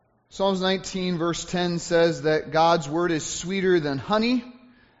Psalms 19 verse 10 says that God's word is sweeter than honey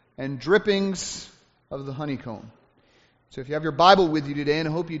and drippings of the honeycomb. So if you have your Bible with you today, and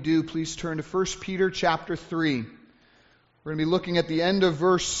I hope you do, please turn to 1 Peter chapter 3. We're going to be looking at the end of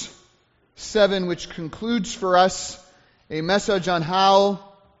verse 7, which concludes for us a message on how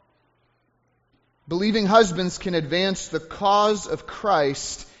believing husbands can advance the cause of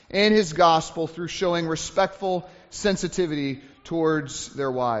Christ and His gospel through showing respectful sensitivity towards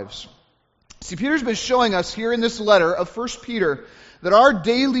their wives. See, Peter's been showing us here in this letter of 1 Peter that our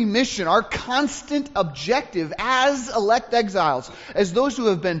daily mission, our constant objective as elect exiles, as those who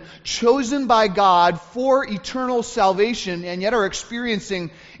have been chosen by God for eternal salvation and yet are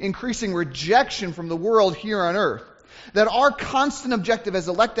experiencing increasing rejection from the world here on earth, that our constant objective as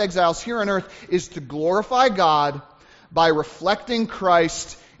elect exiles here on earth is to glorify God by reflecting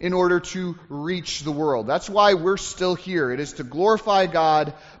Christ in order to reach the world. That's why we're still here. It is to glorify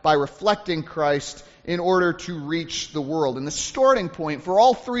God by reflecting Christ in order to reach the world. And the starting point for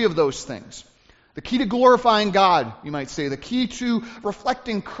all three of those things, the key to glorifying God, you might say, the key to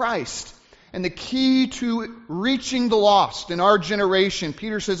reflecting Christ, and the key to reaching the lost in our generation,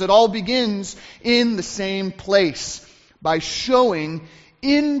 Peter says it all begins in the same place, by showing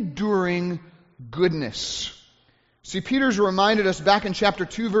enduring goodness. See, Peter's reminded us back in chapter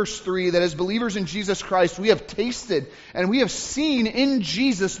 2, verse 3, that as believers in Jesus Christ, we have tasted and we have seen in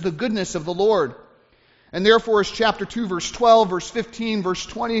Jesus the goodness of the Lord. And therefore, as chapter 2, verse 12, verse 15, verse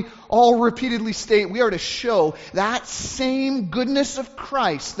 20, all repeatedly state, we are to show that same goodness of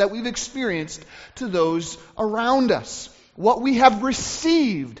Christ that we've experienced to those around us. What we have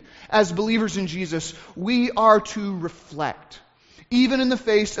received as believers in Jesus, we are to reflect. Even in the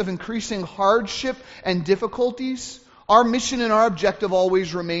face of increasing hardship and difficulties, our mission and our objective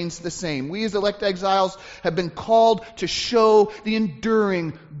always remains the same. We as elect exiles have been called to show the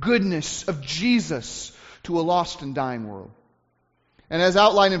enduring goodness of Jesus to a lost and dying world. And as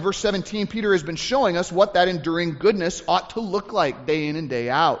outlined in verse 17, Peter has been showing us what that enduring goodness ought to look like day in and day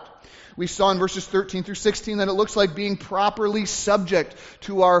out. We saw in verses 13 through 16 that it looks like being properly subject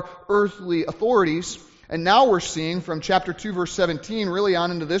to our earthly authorities. And now we're seeing from chapter 2, verse 17, really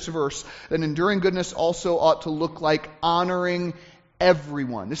on into this verse, that enduring goodness also ought to look like honoring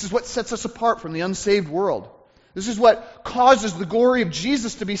everyone. This is what sets us apart from the unsaved world. This is what causes the glory of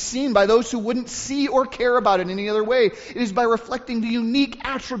Jesus to be seen by those who wouldn't see or care about it any other way. It is by reflecting the unique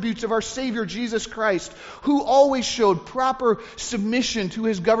attributes of our Savior Jesus Christ, who always showed proper submission to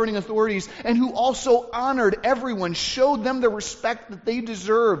His governing authorities and who also honored everyone, showed them the respect that they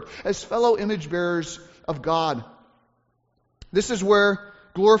deserved as fellow image bearers of God. This is where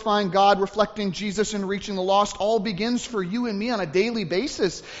glorifying God, reflecting Jesus, and reaching the lost all begins for you and me on a daily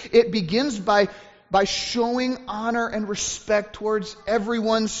basis. It begins by showing honor and respect towards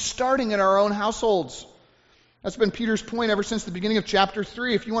everyone, starting in our own households. That's been Peter's point ever since the beginning of chapter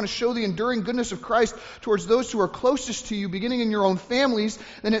 3. If you want to show the enduring goodness of Christ towards those who are closest to you, beginning in your own families,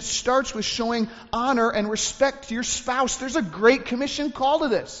 then it starts with showing honor and respect to your spouse. There's a great commission call to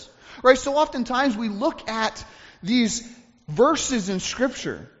this. Right? So oftentimes we look at these verses in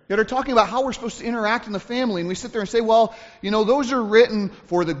Scripture that are talking about how we're supposed to interact in the family, and we sit there and say, well, those are written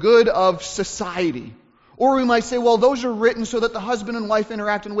for the good of society. Or we might say, well, those are written so that the husband and wife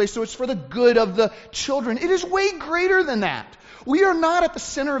interact in ways, so it's for the good of the children. It is way greater than that. We are not at the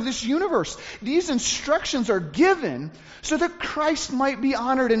center of this universe. These instructions are given so that Christ might be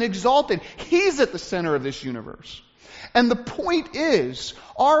honored and exalted. He's at the center of this universe. And the point is,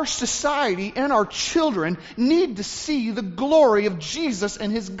 our society and our children need to see the glory of Jesus and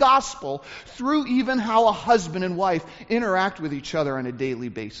His gospel through even how a husband and wife interact with each other on a daily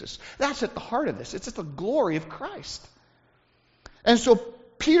basis. That's at the heart of this. It's at the glory of Christ. And so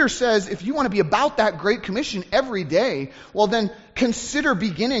Peter says, if you want to be about that great commission every day, well then consider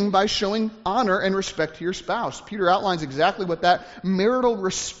beginning by showing honor and respect to your spouse. Peter outlines exactly what that marital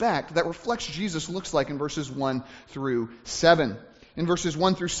respect that reflects Jesus looks like in verses 1 through 7. In verses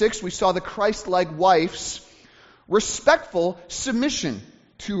 1 through 6, we saw the Christ-like wife's respectful submission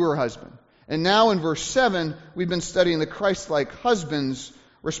to her husband. And now in verse 7, we've been studying the Christ-like husband's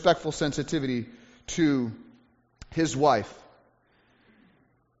respectful sensitivity to his wife.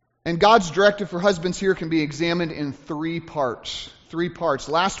 And God's directive for husbands here can be examined in three parts.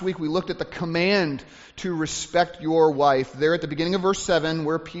 Last week we looked at the command to respect your wife. There at the beginning of verse 7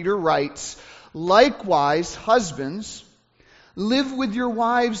 where Peter writes, likewise, husbands, live with your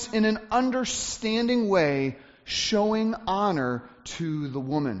wives in an understanding way, showing honor to the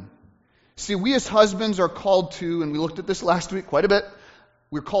woman. See, we as husbands are called to, and we looked at this last week quite a bit,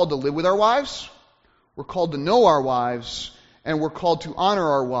 we're called to live with our wives, we're called to know our wives, and we're called to honor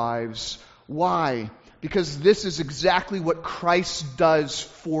our wives. Why? Because this is exactly what Christ does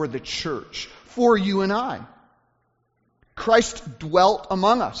for the church, for you and I. Christ dwelt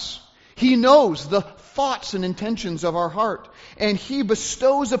among us. He knows the thoughts and intentions of our heart, and He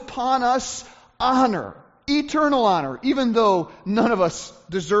bestows upon us honor, eternal honor, even though none of us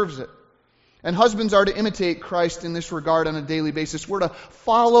deserves it. And husbands are to imitate Christ in this regard on a daily basis. We're to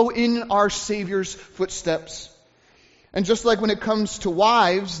follow in our Savior's footsteps. And just like when it comes to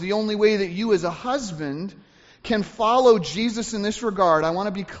wives, the only way that you as a husband can follow Jesus in this regard, I want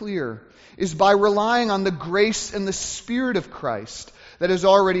to be clear, is by relying on the grace and the Spirit of Christ that has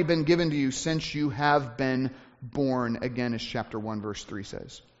already been given to you since you have been born again, as chapter 1, verse 3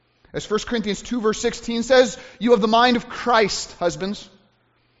 says. As 1 Corinthians 2, verse 16 says, you have the mind of Christ, husbands.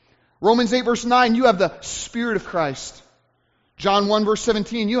 Romans 8, verse 9, you have the Spirit of Christ. John 1, verse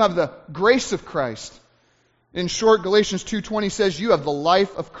 17, you have the grace of Christ. In short, Galatians 2:20 says, you have the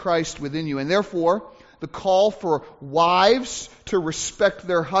life of Christ within you. And therefore, the call for wives to respect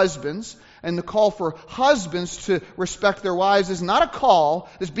their husbands and the call for husbands to respect their wives is not a call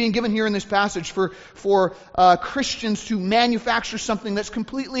that's being given here in this passage for Christians to manufacture something that's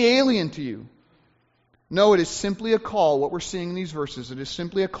completely alien to you. No, it is simply a call, what we're seeing in these verses, it is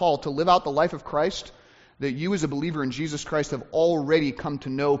simply a call to live out the life of Christ that you as a believer in Jesus Christ have already come to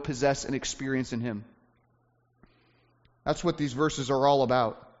know, possess, and experience in Him. That's what these verses are all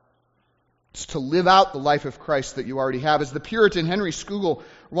about. It's to live out the life of Christ that you already have. As the Puritan Henry Scougal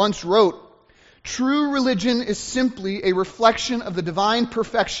once wrote, true religion is simply a reflection of the divine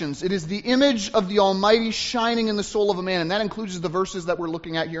perfections. It is the image of the Almighty shining in the soul of a man. And that includes the verses that we're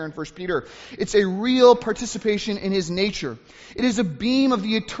looking at here in 1 Peter. It's a real participation in His nature. It is a beam of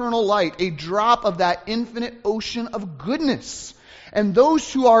the eternal light, a drop of that infinite ocean of goodness. And those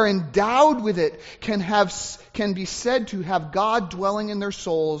who are endowed with it can be said to have God dwelling in their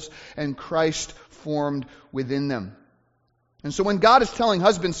souls and Christ formed within them. And so when God is telling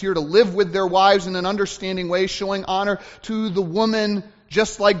husbands here to live with their wives in an understanding way, showing honor to the woman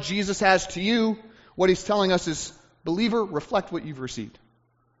just like Jesus has to you, what He's telling us is, believer, reflect what you've received.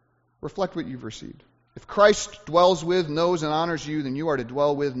 Reflect what you've received. If Christ dwells with, knows, and honors you, then you are to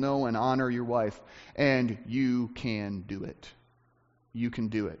dwell with, know, and honor your wife. And you can do it. You can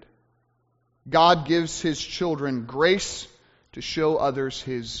do it. God gives His children grace to show others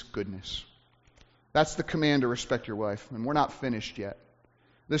His goodness. That's the command to respect your wife. And we're not finished yet.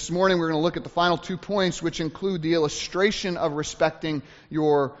 This morning we're going to look at the final 2 points, which include the illustration of respecting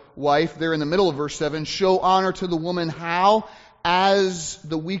your wife. There in the middle of verse 7, show honor to the woman how? As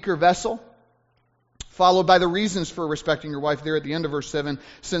the weaker vessel. Followed by the reasons for respecting your wife there at the end of verse 7,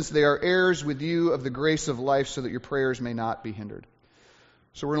 since they are heirs with you of the grace of life so that your prayers may not be hindered.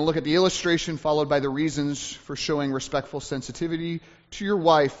 So we're going to look at the illustration followed by the reasons for showing respectful sensitivity to your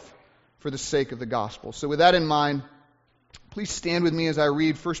wife for the sake of the gospel. So with that in mind, please stand with me as I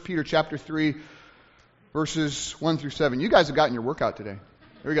read 1 Peter chapter 3, verses 1 through 7. You guys have gotten your workout today.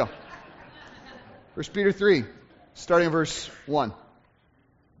 Here we go. 1 Peter 3, starting in verse 1.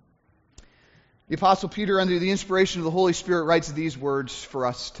 The Apostle Peter, under the inspiration of the Holy Spirit, writes these words for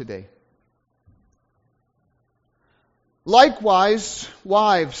us today. Likewise,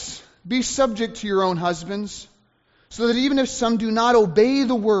 wives, be subject to your own husbands, so that even if some do not obey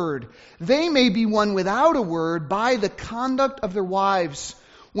the word, they may be won without a word by the conduct of their wives,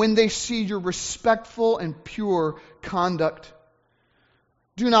 when they see your respectful and pure conduct.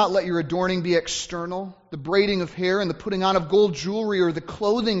 Do not let your adorning be external, the braiding of hair and the putting on of gold jewelry or the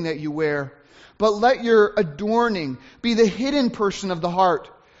clothing that you wear, but let your adorning be the hidden person of the heart,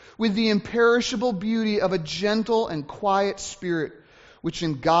 with the imperishable beauty of a gentle and quiet spirit, which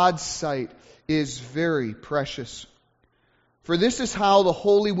in God's sight is very precious. For this is how the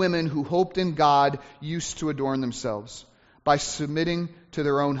holy women who hoped in God used to adorn themselves, by submitting to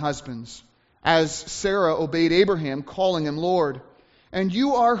their own husbands, as Sarah obeyed Abraham, calling him Lord. And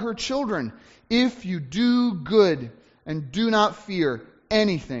you are her children, if you do good and do not fear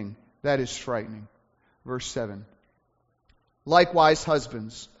anything that is frightening. Verse 7. Likewise,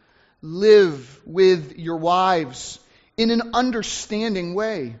 husbands, live with your wives in an understanding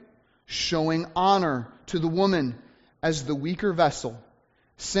way, showing honor to the woman as the weaker vessel,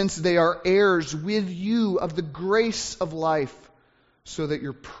 since they are heirs with you of the grace of life, so that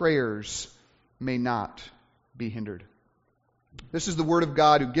your prayers may not be hindered. This is the Word of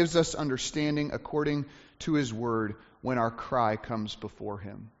God who gives us understanding according to His Word when our cry comes before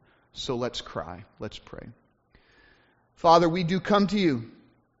Him. So let's cry. Let's pray. Father, we do come to you,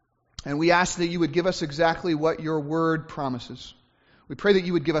 and we ask that you would give us exactly what your Word promises. We pray that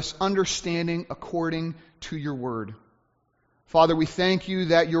you would give us understanding according to your Word. Father, we thank you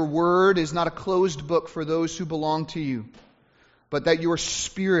that your word is not a closed book for those who belong to you, but that your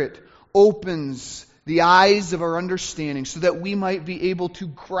Spirit opens the eyes of our understanding so that we might be able to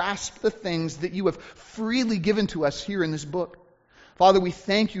grasp the things that you have freely given to us here in this book. Father, we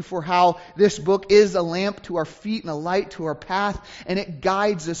thank you for how this book is a lamp to our feet and a light to our path, and it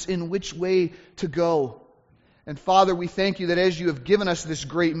guides us in which way to go. And Father, we thank you that as you have given us this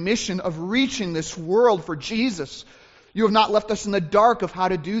great mission of reaching this world for Jesus, you have not left us in the dark of how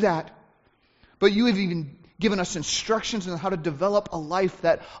to do that, but you have even given us instructions on how to develop a life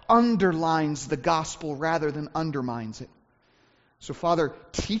that underlines the gospel rather than undermines it. So Father,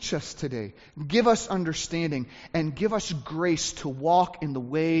 teach us today. Give us understanding and give us grace to walk in the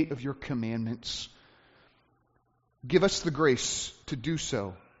way of your commandments. Give us the grace to do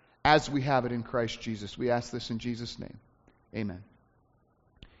so as we have it in Christ Jesus. We ask this in Jesus' name. Amen.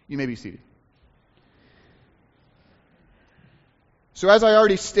 You may be seated. So as I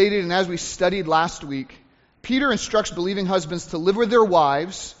already stated and as we studied last week, Peter instructs believing husbands to live with their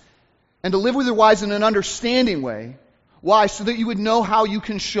wives and to live with their wives in an understanding way. Why? So that you would know how you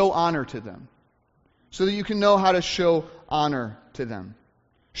can show honor to them. So that you can know how to show honor to them.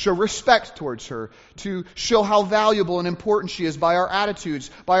 Show respect towards her. To show how valuable and important she is by our attitudes,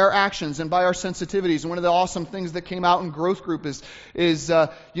 by our actions, and by our sensitivities. And one of the awesome things that came out in growth group is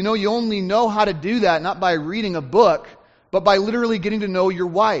you only know how to do that not by reading a book, but by literally getting to know your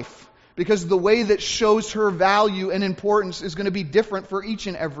wife. Because the way that shows her value and importance is going to be different for each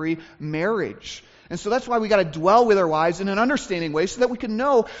and every marriage. And so that's why we got to dwell with our wives in an understanding way so that we can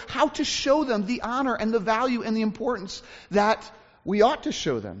know how to show them the honor and the value and the importance that we ought to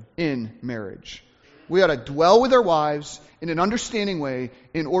show them in marriage. We ought to dwell with our wives in an understanding way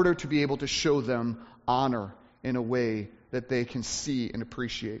in order to be able to show them honor in a way that they can see and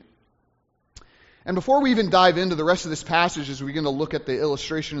appreciate. And before we even dive into the rest of this passage as we begin to look at the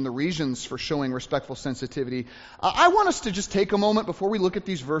illustration and the reasons for showing respectful sensitivity, I want us to just take a moment before we look at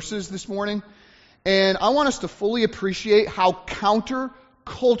these verses this morning, and I want us to fully appreciate how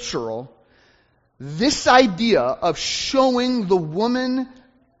countercultural this idea of showing the woman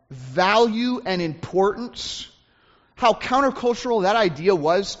value and importance, how countercultural that idea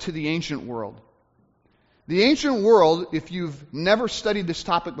was to the ancient world. The ancient world, if you've never studied this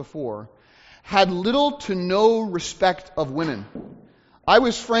topic before, had little to no respect of women. I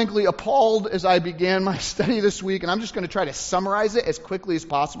was frankly appalled as I began my study this week, and I'm just going to try to summarize it as quickly as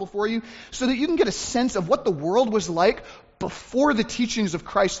possible for you so that you can get a sense of what the world was like before the teachings of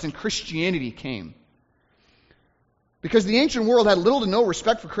Christ and Christianity came. Because the ancient world had little to no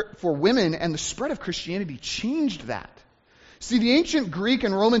respect for women, and the spread of Christianity changed that. See, the ancient Greek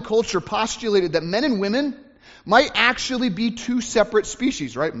and Roman culture postulated that men and women might actually be two separate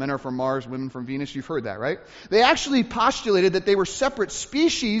species, right? Men are from Mars, women from Venus. You've heard that, right? They actually postulated that they were separate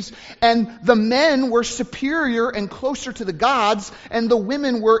species, and the men were superior and closer to the gods, and the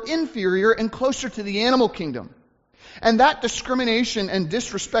women were inferior and closer to the animal kingdom. And that discrimination and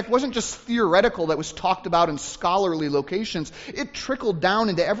disrespect wasn't just theoretical that was talked about in scholarly locations. It trickled down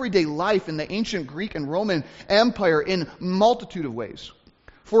into everyday life in the ancient Greek and Roman Empire in a multitude of ways.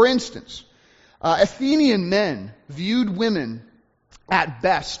 For instance, Athenian men viewed women at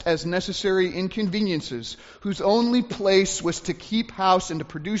best as necessary inconveniences whose only place was to keep house and to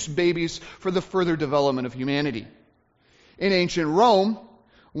produce babies for the further development of humanity. In ancient Rome,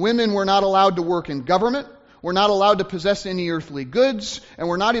 women were not allowed to work in government, were not allowed to possess any earthly goods, and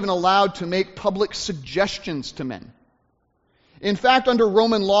were not even allowed to make public suggestions to men. In fact, under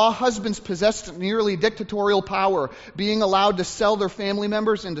Roman law, husbands possessed nearly dictatorial power, being allowed to sell their family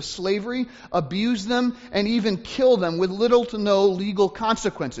members into slavery, abuse them, and even kill them with little to no legal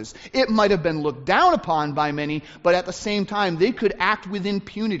consequences. It might have been looked down upon by many, but at the same time, they could act with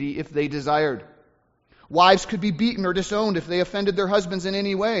impunity if they desired. Wives could be beaten or disowned if they offended their husbands in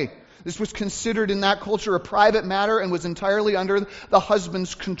any way. This was considered in that culture a private matter and was entirely under the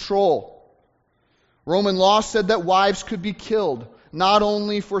husband's control. Roman law said that wives could be killed, not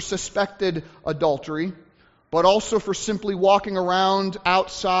only for suspected adultery, but also for simply walking around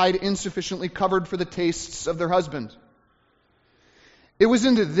outside insufficiently covered for the tastes of their husband. It was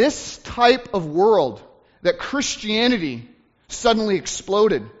into this type of world that Christianity suddenly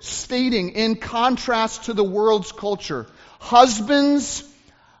exploded, stating in contrast to the world's culture, husbands,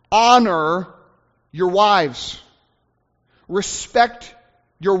 honor your wives. Respect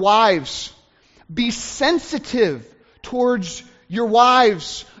your wives. Be sensitive towards your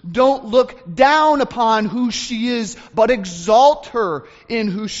wives. Don't look down upon who she is, but exalt her in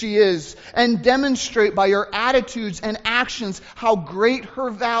who she is, and demonstrate by your attitudes and actions how great her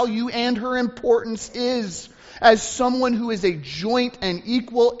value and her importance is. as someone who is a joint and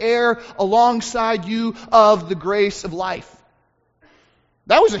equal heir alongside you of the grace of life.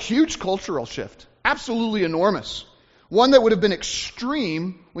 That was a huge cultural shift. Absolutely enormous. One that would have been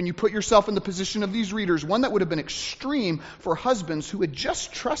extreme when you put yourself in the position of these readers. One that would have been extreme for husbands who had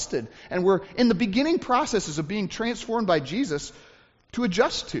just trusted and were in the beginning processes of being transformed by Jesus to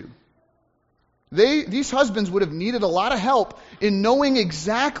adjust to. These husbands would have needed a lot of help in knowing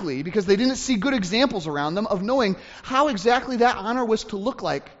exactly, because they didn't see good examples around them, of knowing how exactly that honor was to look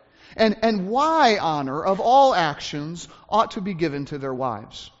like and why honor of all actions ought to be given to their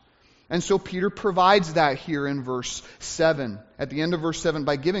wives. And so Peter provides that here in verse 7, at the end of verse 7,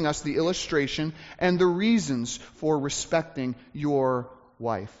 by giving us the illustration and the reasons for respecting your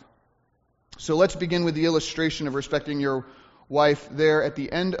wife. So let's begin with the illustration of respecting your wife there at the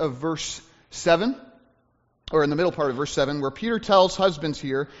end of verse 7, or in the middle part of verse 7, where Peter tells husbands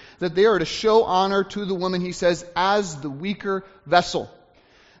here that they are to show honor to the woman, he says, as the weaker vessel.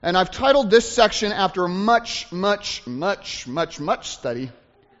 And I've titled this section, after much study,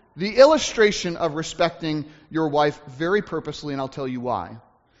 the illustration of respecting your wife, very purposely, and I'll tell you why.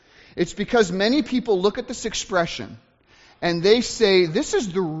 It's because many people look at this expression and they say, this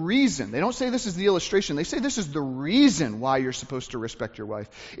is the reason. They don't say this is the illustration. They say this is the reason why you're supposed to respect your wife.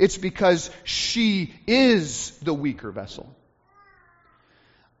 It's because she is the weaker vessel.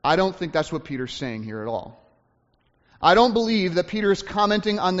 I don't think that's what Peter's saying here at all. I don't believe that Peter is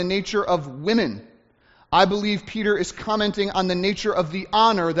commenting on the nature of women. I believe Peter is commenting on the nature of the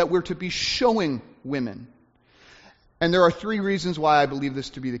honor that we're to be showing women. And there are three reasons why I believe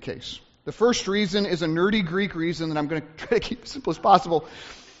this to be the case. The first reason is a nerdy Greek reason that I'm going to try to keep as simple as possible.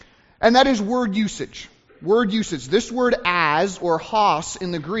 And that is word usage. Word usage. This word as, or hos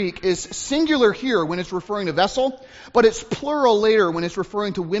in the Greek, is singular here when it's referring to vessel, but it's plural later when it's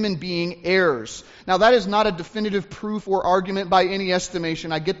referring to women being heirs. Now that is not a definitive proof or argument by any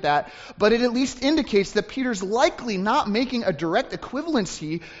estimation, I get that, but it at least indicates that Peter's likely not making a direct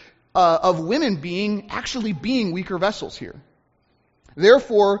equivalency of women actually being weaker vessels here.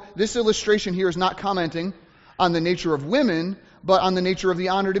 Therefore, this illustration here is not commenting on the nature of women, but on the nature of the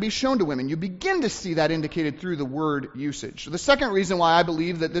honor to be shown to women. You begin to see that indicated through the word usage. The second reason why I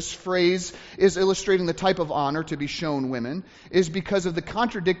believe that this phrase is illustrating the type of honor to be shown women is because of the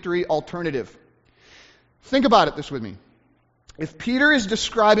contradictory alternative. Think about it this with me. If Peter is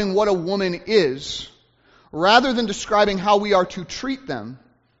describing what a woman is, rather than describing how we are to treat them,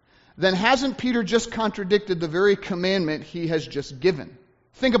 then hasn't Peter just contradicted the very commandment he has just given?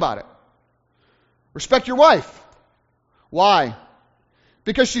 Think about it. Respect your wife. Why?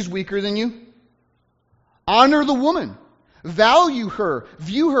 Because she's weaker than you. Honor the woman. Value her.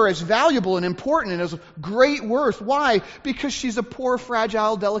 View her as valuable and important and as of great worth. Why? Because she's a poor,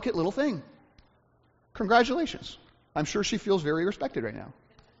 fragile, delicate little thing. Congratulations. I'm sure she feels very respected right now.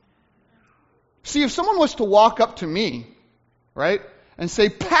 See, if someone was to walk up to me, right, and say,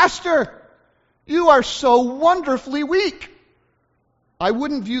 Pastor, you are so wonderfully weak, I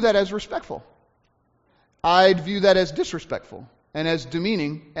wouldn't view that as respectful. I'd view that as disrespectful and as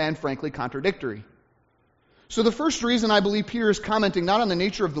demeaning and, frankly, contradictory. So the first reason I believe Peter is commenting not on the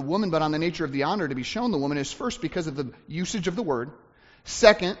nature of the woman, but on the nature of the honor to be shown the woman is first because of the usage of the word.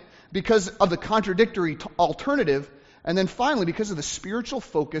 Second, because of the contradictory alternative. And then finally, because of the spiritual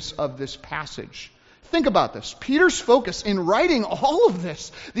focus of this passage. Think about this. Peter's focus in writing all of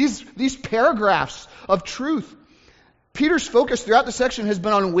this, these paragraphs of truth, Peter's focus throughout the section has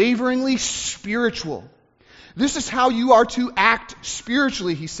been unwaveringly spiritual. This is how you are to act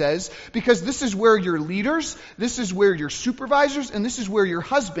spiritually, he says, because this is where your leaders, this is where your supervisors, and this is where your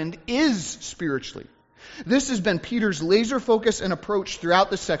husband is spiritually. This has been Peter's laser focus and approach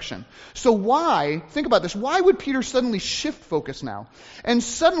throughout this section. So why, think about this, why would Peter suddenly shift focus now and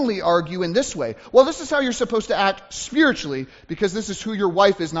suddenly argue in this way? Well, this is how you're supposed to act spiritually, because this is who your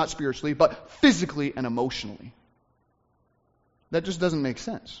wife is, not spiritually, but physically and emotionally. That just doesn't make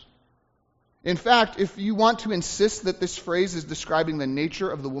sense. In fact, if you want to insist that this phrase is describing the nature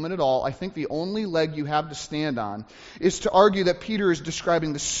of the woman at all, I think the only leg you have to stand on is to argue that Peter is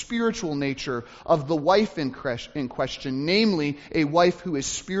describing the spiritual nature of the wife in question, namely a wife who is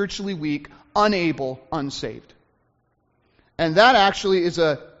spiritually weak, unable, unsaved. And that actually is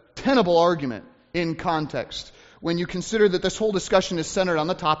a tenable argument in context when you consider that this whole discussion is centered on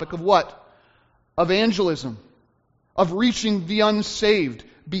the topic of what? Evangelism, of reaching the unsaved,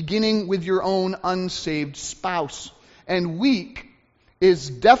 beginning with your own unsaved spouse. And weak is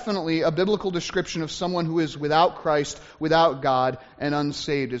definitely a biblical description of someone who is without Christ, without God, and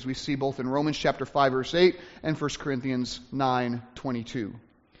unsaved, as we see both in Romans chapter 5, verse 8, and 1 Corinthians 9:22.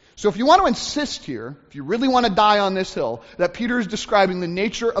 So if you want to insist here, if you really want to die on this hill, that Peter is describing the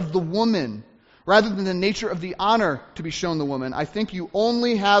nature of the woman rather than the nature of the honor to be shown the woman, I think you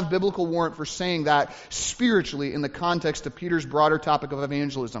only have biblical warrant for saying that spiritually in the context of Peter's broader topic of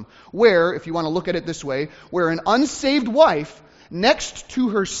evangelism, where, if you want to look at it this way, where an unsaved wife, next to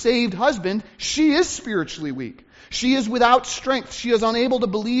her saved husband, she is spiritually weak. She is without strength. She is unable to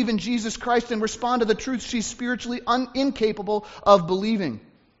believe in Jesus Christ and respond to the truth. She's spiritually incapable of believing.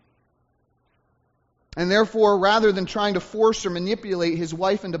 And therefore, rather than trying to force or manipulate his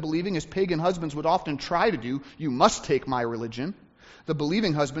wife into believing, as pagan husbands would often try to do, you must take my religion, the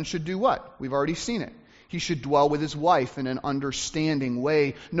believing husband should do what? We've already seen it. He should dwell with his wife in an understanding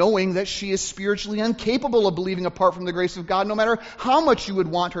way, knowing that she is spiritually incapable of believing apart from the grace of God, no matter how much you would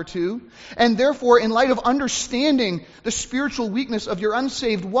want her to. And therefore, in light of understanding the spiritual weakness of your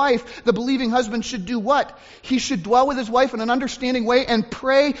unsaved wife, the believing husband should do what? He should dwell with his wife in an understanding way and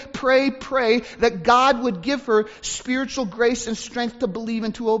pray that God would give her spiritual grace and strength to believe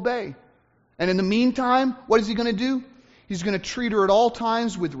and to obey. And in the meantime, what is he going to do? He's going to treat her at all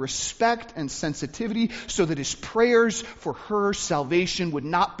times with respect and sensitivity so that his prayers for her salvation would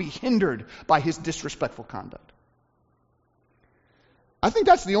not be hindered by his disrespectful conduct. I think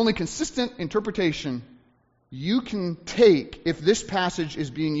that's the only consistent interpretation you can take if this passage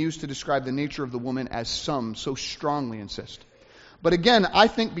is being used to describe the nature of the woman as some so strongly insist. But again, I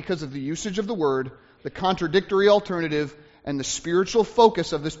think because of the usage of the word, the contradictory alternative, and the spiritual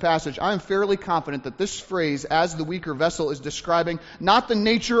focus of this passage, I am fairly confident that this phrase, as the weaker vessel, is describing not the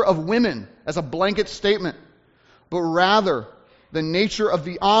nature of women as a blanket statement, but rather the nature of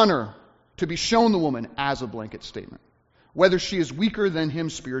the honor to be shown the woman as a blanket statement, whether she is weaker than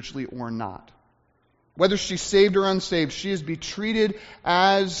him spiritually or not. Whether she's saved or unsaved, she is to be treated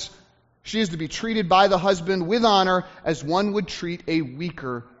by the husband with honor as one would treat a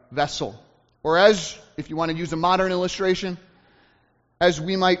weaker vessel. Or as, if you want to use a modern illustration, as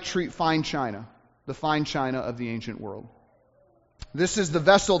we might treat fine china, the fine china of the ancient world. This is the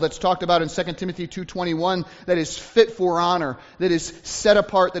vessel that's talked about in 2 Timothy 2:21 that is fit for honor, that is set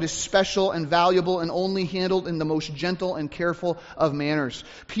apart, that is special and valuable and only handled in the most gentle and careful of manners.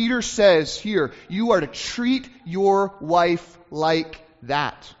 Peter says here, you are to treat your wife like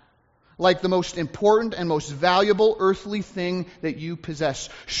that. Like the most important and most valuable earthly thing that you possess.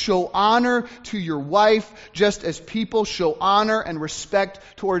 Show honor to your wife just as people show honor and respect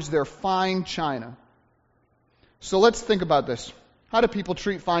towards their fine china. So let's think about this. How do people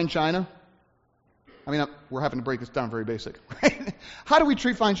treat fine china? I mean, we're having to break this down very basic, right? How do we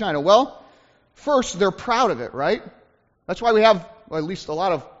treat fine china? Well, first, they're proud of it, right? That's why we have, or at least a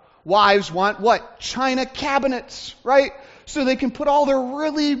lot of wives want what? China cabinets, right? So they can put all their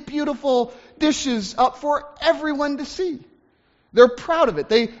really beautiful dishes up for everyone to see. They're proud of it.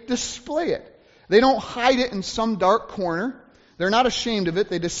 They display it. They don't hide it in some dark corner. They're not ashamed of it.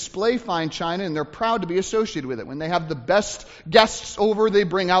 They display fine china and they're proud to be associated with it. When they have the best guests over, they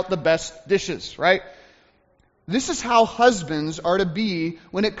bring out the best dishes, right? This is how husbands are to be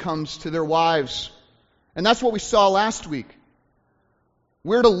when it comes to their wives. And that's what we saw last week.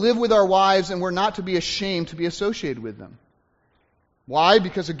 We're to live with our wives and we're not to be ashamed to be associated with them. Why?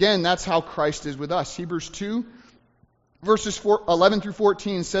 Because again, that's how Christ is with us. Hebrews 2, verses 11 through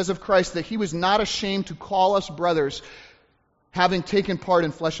 14 says of Christ that he was not ashamed to call us brothers, having taken part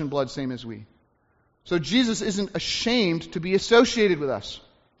in flesh and blood, same as we. So Jesus isn't ashamed to be associated with us.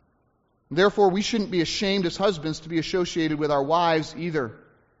 Therefore, we shouldn't be ashamed as husbands to be associated with our wives either.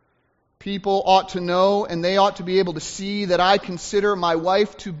 People ought to know and they ought to be able to see that I consider my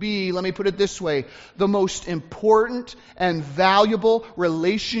wife to be, let me put it this way, the most important and valuable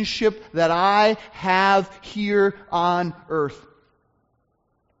relationship that I have here on earth.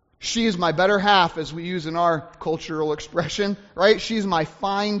 She is my better half, as we use in our cultural expression, right? She is my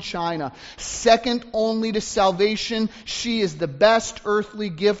fine china. Second only to salvation, she is the best earthly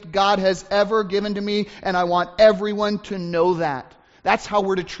gift God has ever given to me, and I want everyone to know that. That's how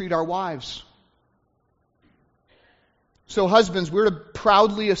we're to treat our wives. So husbands, we're to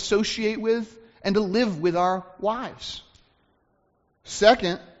proudly associate with and to live with our wives.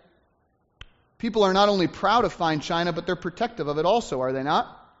 Second, people are not only proud of fine china, but they're protective of it also, are they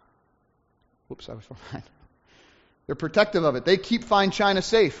not? Whoops, I was fine. They're protective of it. They keep fine china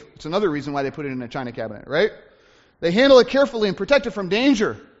safe. It's another reason why they put it in a china cabinet, right? They handle it carefully and protect it from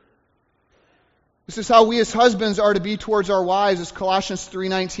danger. This is how we as husbands are to be towards our wives. As Colossians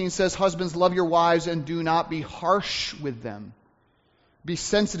 3:19 says, husbands, love your wives and do not be harsh with them. Be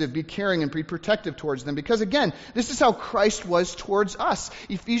sensitive, be caring, and be protective towards them. Because again, this is how Christ was towards us.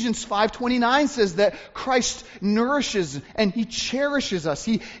 Ephesians 5:29 says that Christ nourishes and He cherishes us.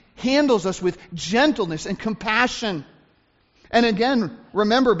 He handles us with gentleness and compassion. And again,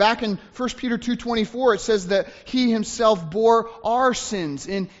 remember back in 1 Peter 2:24, it says that He Himself bore our sins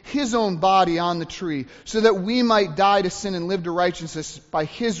in His own body on the tree, so that we might die to sin and live to righteousness. By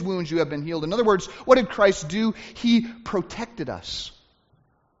His wounds you have been healed. In other words, what did Christ do? He protected us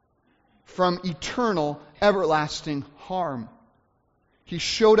from eternal, everlasting harm. He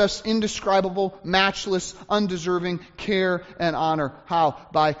showed us indescribable, matchless, undeserving care and honor. How?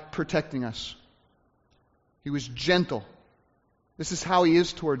 By protecting us. He was gentle. This is how He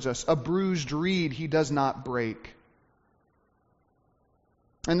is towards us. A bruised reed He does not break.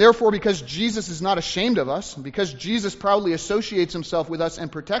 And therefore, because Jesus is not ashamed of us, because Jesus proudly associates Himself with us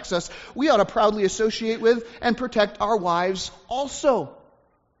and protects us, we ought to proudly associate with and protect our wives also.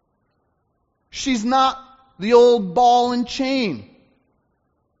 She's not the old ball and chain.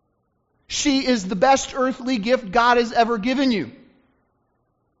 She is the best earthly gift God has ever given you.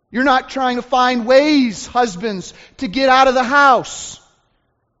 You're not trying to find ways, husbands, to get out of the house.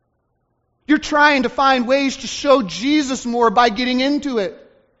 You're trying to find ways to show Jesus more by getting into it.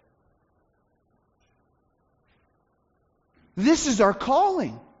 This is our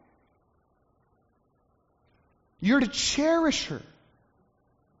calling. You're to cherish her.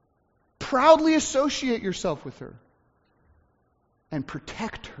 Proudly associate yourself with her. And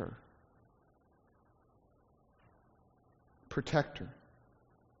protect her. Protect her.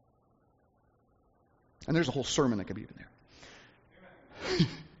 And there's a whole sermon that could be even there.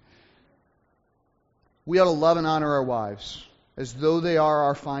 We ought to love and honor our wives as though they are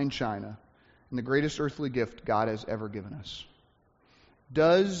our fine china and the greatest earthly gift God has ever given us.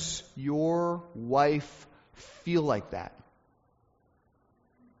 Does your wife feel like that?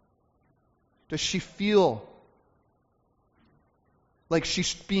 Does she feel like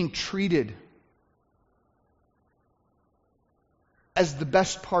she's being treated as the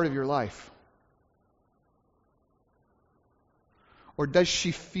best part of your life? Or does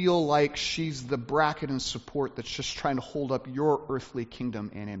she feel like she's the bracket and support that's just trying to hold up your earthly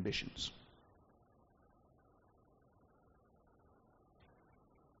kingdom and ambitions?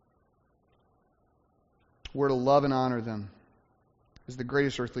 We're to love and honor them as the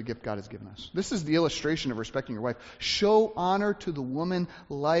greatest earthly gift God has given us. This is the illustration of respecting your wife. Show honor to the woman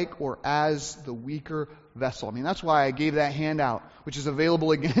like or as the weaker vessel. I mean, that's why I gave that handout, which is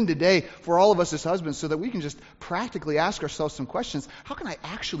available again today for all of us as husbands, so that we can just practically ask ourselves some questions. How can I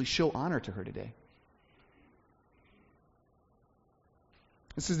actually show honor to her today?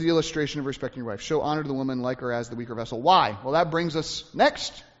 This is the illustration of respecting your wife. Show honor to the woman like or as the weaker vessel. Why? Well, that brings us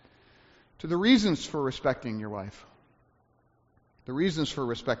next to the reasons for respecting your wife. The reasons for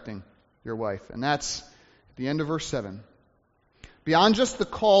respecting your wife. And that's at the end of verse 7. Beyond just the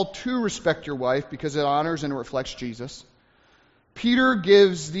call to respect your wife because it honors and reflects Jesus, Peter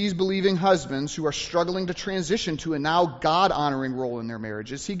gives these believing husbands who are struggling to transition to a now God-honoring role in their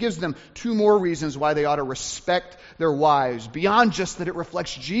marriages, he gives them two more reasons why they ought to respect their wives, beyond just that it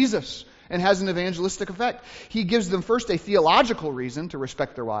reflects Jesus and has an evangelistic effect. He gives them first a theological reason to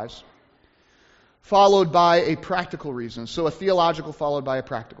respect their wives, followed by a practical reason. So a theological followed by a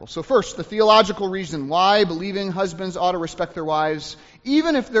practical. So first, the theological reason why believing husbands ought to respect their wives,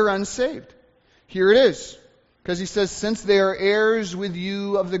 even if they're unsaved. Here it is. Because he says, since they are heirs with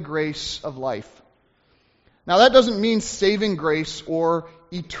you of the grace of life. Now that doesn't mean saving grace or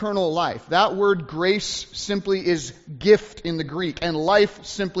eternal life. That word grace simply is gift in the Greek, and life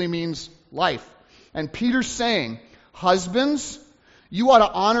simply means life. And Peter's saying, husbands, you ought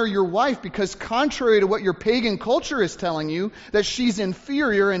to honor your wife because contrary to what your pagan culture is telling you, that she's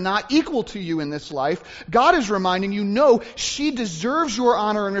inferior and not equal to you in this life, God is reminding you, no, she deserves your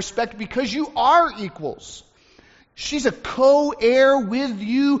honor and respect because you are equals. She's a co-heir with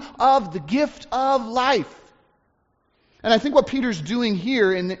you of the gift of life. And I think what Peter's doing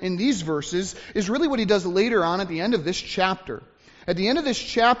here in these verses is really what he does later on at the end of this chapter. At the end of this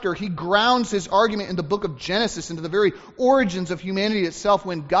chapter, he grounds his argument in the book of Genesis into the very origins of humanity itself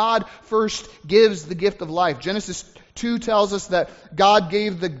when God first gives the gift of life. Genesis 2 tells us that God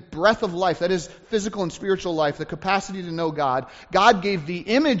gave the breath of life, that is physical and spiritual life, the capacity to know God. God gave the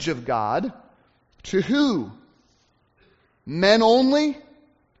image of God to who? Men only?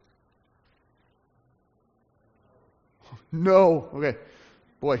 No. Okay.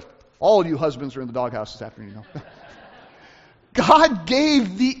 Boy, all you husbands are in the doghouse this afternoon, you know. God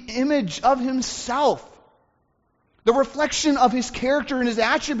gave the image of Himself, the reflection of His character and His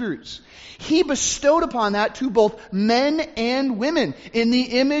attributes. He bestowed upon that to both men and women. In the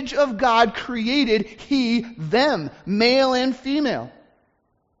image of God created He them, male and female.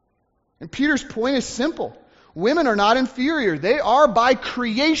 And Peter's point is simple. Women are not inferior. They are by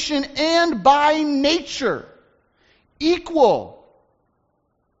creation and by nature equal.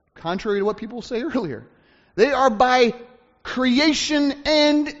 Contrary to what people say earlier. They are by creation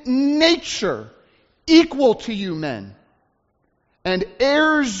and nature equal to you men, and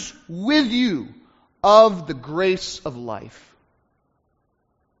heirs with you of the grace of life.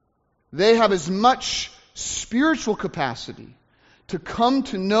 They have as much spiritual capacity to come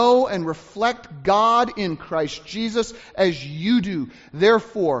to know and reflect God in Christ Jesus as you do.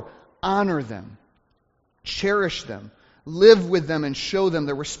 Therefore, honor them, cherish them, live with them, and show them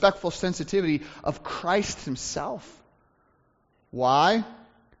the respectful sensitivity of Christ Himself. Why?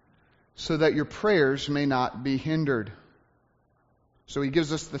 So that your prayers may not be hindered. So he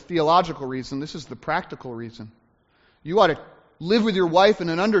gives us the theological reason. This is the practical reason. You ought to live with your wife in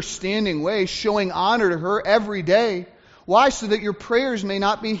an understanding way, showing honor to her every day. Why? So that your prayers may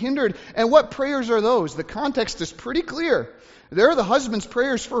not be hindered. And what prayers are those? The context is pretty clear. They're the husband's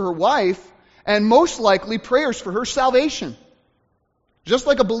prayers for her wife, and most likely prayers for her salvation. Just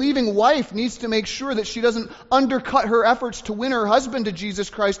like a believing wife needs to make sure that she doesn't undercut her efforts to win her husband to Jesus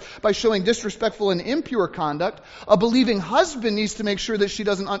Christ by showing disrespectful and impure conduct, a believing husband needs to make sure that he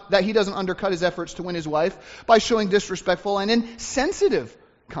doesn't undercut his efforts to win his wife by showing disrespectful and insensitive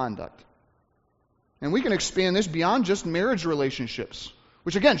conduct. And we can expand this beyond just marriage relationships,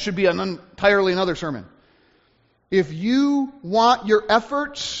 which again should be entirely another sermon. If you want your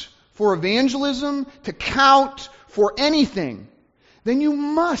efforts for evangelism to count for anything, then you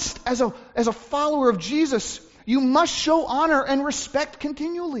must, as a follower of Jesus, you must show honor and respect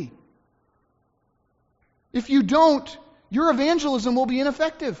continually. If you don't, your evangelism will be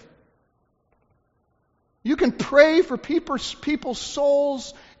ineffective. You can pray for people's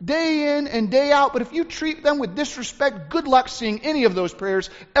souls day in and day out, but if you treat them with disrespect, good luck seeing any of those prayers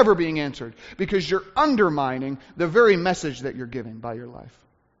ever being answered, because you're undermining the very message that you're giving by your life.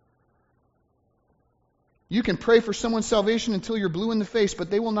 You can pray for someone's salvation until you're blue in the face, but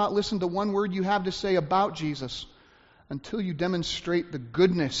they will not listen to one word you have to say about Jesus until you demonstrate the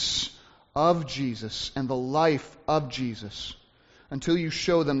goodness of Jesus and the life of Jesus, until you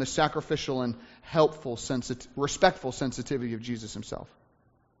show them the sacrificial and helpful, respectful sensitivity of Jesus Himself.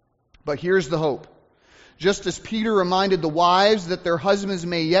 But here's the hope. Just as Peter reminded the wives that their husbands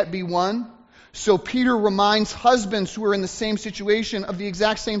may yet be won, so Peter reminds husbands who are in the same situation of the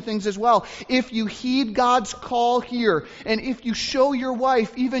exact same things as well. If you heed God's call here, and if you show your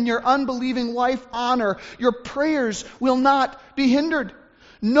wife, even your unbelieving wife, honor, your prayers will not be hindered.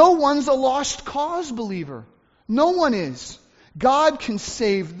 No one's a lost cause, believer. No one is. God can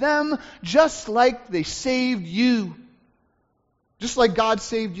save them just like they saved you. Just like God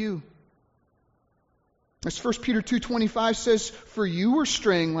saved you. As 1 Peter 2:25 says, "For you were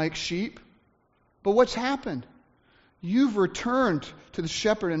straying like sheep, but what's happened? You've returned to the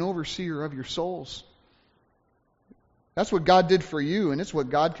shepherd and overseer of your souls." That's what God did for you, and it's what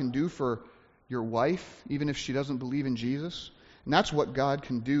God can do for your wife, even if she doesn't believe in Jesus. And that's what God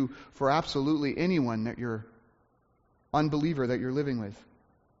can do for absolutely anyone that you're unbeliever that you're living with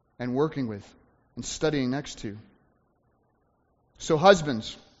and working with and studying next to. So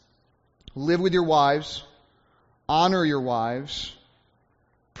husbands, live with your wives, honor your wives,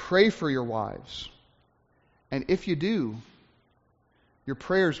 pray for your wives. And if you do, your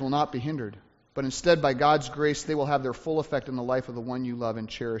prayers will not be hindered, but instead by God's grace they will have their full effect in the life of the one you love and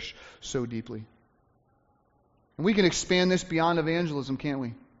cherish so deeply. And we can expand this beyond evangelism, can't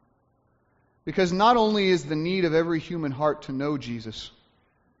we? Because not only is the need of every human heart to know Jesus,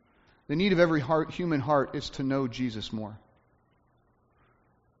 the need of every human heart is to know Jesus more.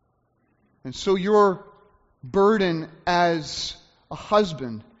 And so your burden as a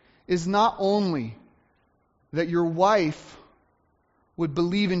husband is not only that your wife would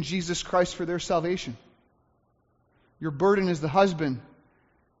believe in Jesus Christ for their salvation. Your burden as the husband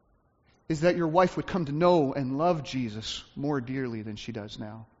is that your wife would come to know and love Jesus more dearly than she does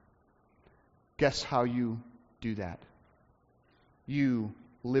now. Guess how you do that? You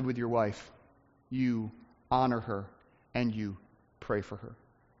live with your wife, you honor her, and you pray for her.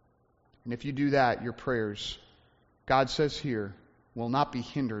 And if you do that, your prayers, God says here, will not be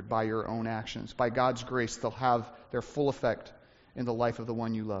hindered by your own actions. By God's grace, they'll have their full effect in the life of the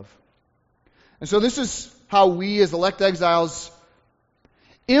one you love. And so this is how we as elect exiles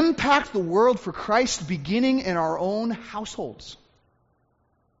impact the world for Christ, beginning in our own households.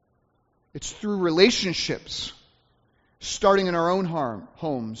 It's through relationships, starting in our own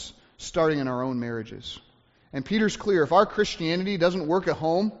homes, starting in our own marriages. And Peter's clear, if our Christianity doesn't work at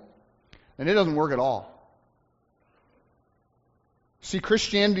home, then it doesn't work at all. See,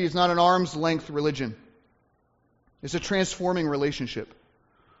 Christianity is not an arm's length religion. is a transforming relationship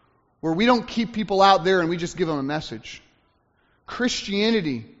where we don't keep people out there and we just give them a message.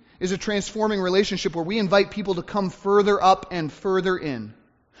 Christianity is a transforming relationship where we invite people to come further up and further in,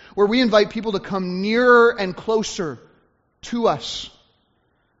 where we invite people to come nearer and closer to us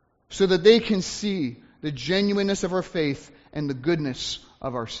so that they can see the genuineness of our faith and the goodness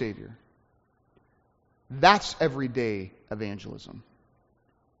of our Savior. That's everyday evangelism.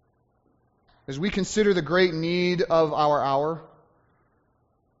 As we consider the great need of our hour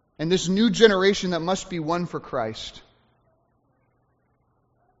and this new generation that must be won for Christ,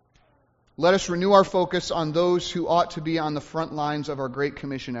 let us renew our focus on those who ought to be on the front lines of our Great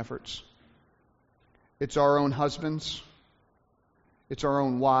Commission efforts. It's our own husbands. It's our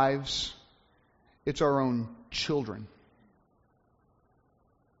own wives. It's our own children.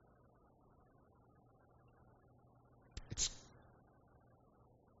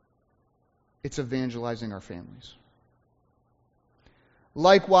 It's evangelizing our families.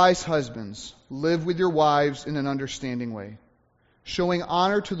 Likewise, husbands, live with your wives in an understanding way, showing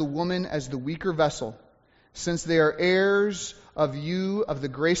honor to the woman as the weaker vessel, since they are heirs of you of the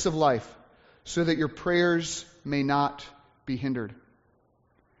grace of life, so that your prayers may not be hindered.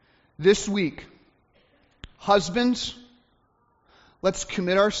 This week, husbands, let's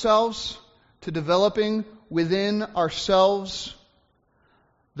commit ourselves to developing within ourselves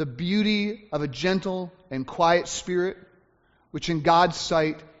the beauty of a gentle and quiet spirit, which in God's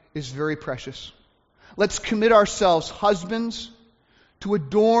sight is very precious. Let's commit ourselves, husbands, to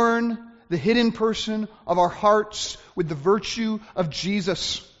adorn the hidden person of our hearts with the virtue of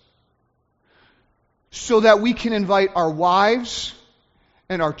Jesus, so that we can invite our wives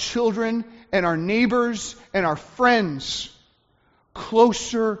and our children and our neighbors and our friends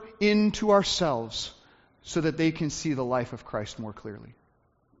closer into ourselves so that they can see the life of Christ more clearly.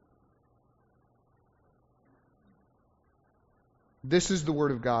 This is the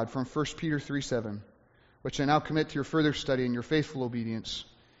word of God from 1 Peter 3:7, which I now commit to your further study and your faithful obedience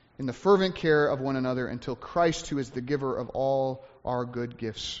in the fervent care of one another until Christ, who is the giver of all our good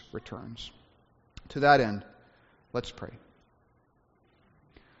gifts, returns. To that end, let's pray.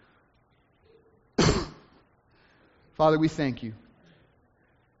 Father, we thank you.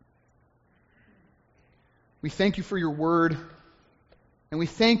 We thank you for your word, and we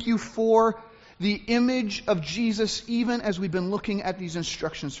thank you for the image of Jesus, even as we've been looking at these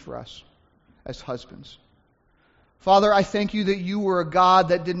instructions for us as husbands. Father, I thank you that you were a God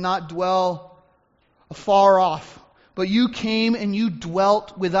that did not dwell afar off, but you came and you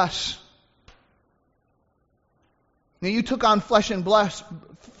dwelt with us. Now you took on flesh and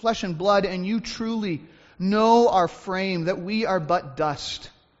blood, and you truly know our frame, that we are but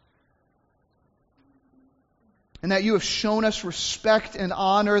dust. And that you have shown us respect and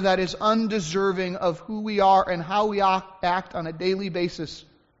honor that is undeserving of who we are and how we act on a daily basis.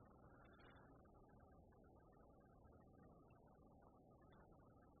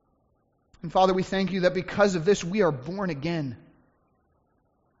 And Father, we thank you that because of this we are born again.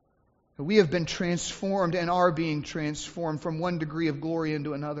 That we have been transformed and are being transformed from one degree of glory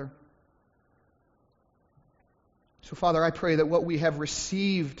into another. So Father, I pray that what we have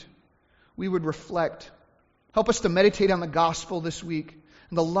received, we would reflect. Help us to meditate on the gospel this week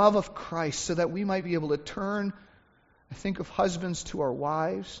and the love of Christ so that we might be able to turn, I think of husbands to our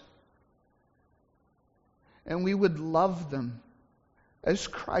wives, and we would love them as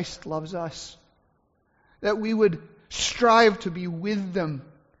Christ loves us. That we would strive to be with them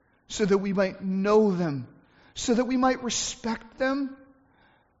so that we might know them, so that we might respect them,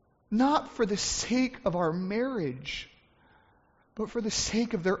 not for the sake of our marriage, but for the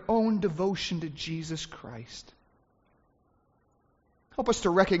sake of their own devotion to Jesus Christ. Help us to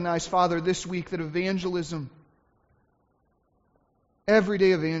recognize, Father, this week that evangelism,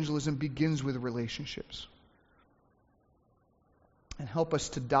 everyday evangelism, begins with relationships. And help us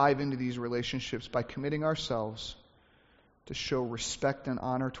to dive into these relationships by committing ourselves to show respect and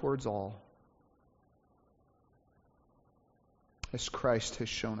honor towards all, as Christ has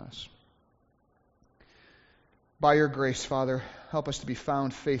shown us. By your grace, Father, help us to be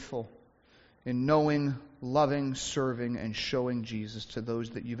found faithful in knowing, loving, serving, and showing Jesus to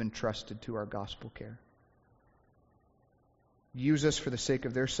those that you've entrusted to our gospel care. Use us for the sake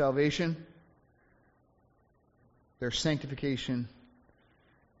of their salvation, their sanctification,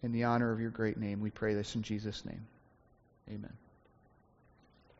 in the honor of your great name. We pray this in Jesus' name. Amen.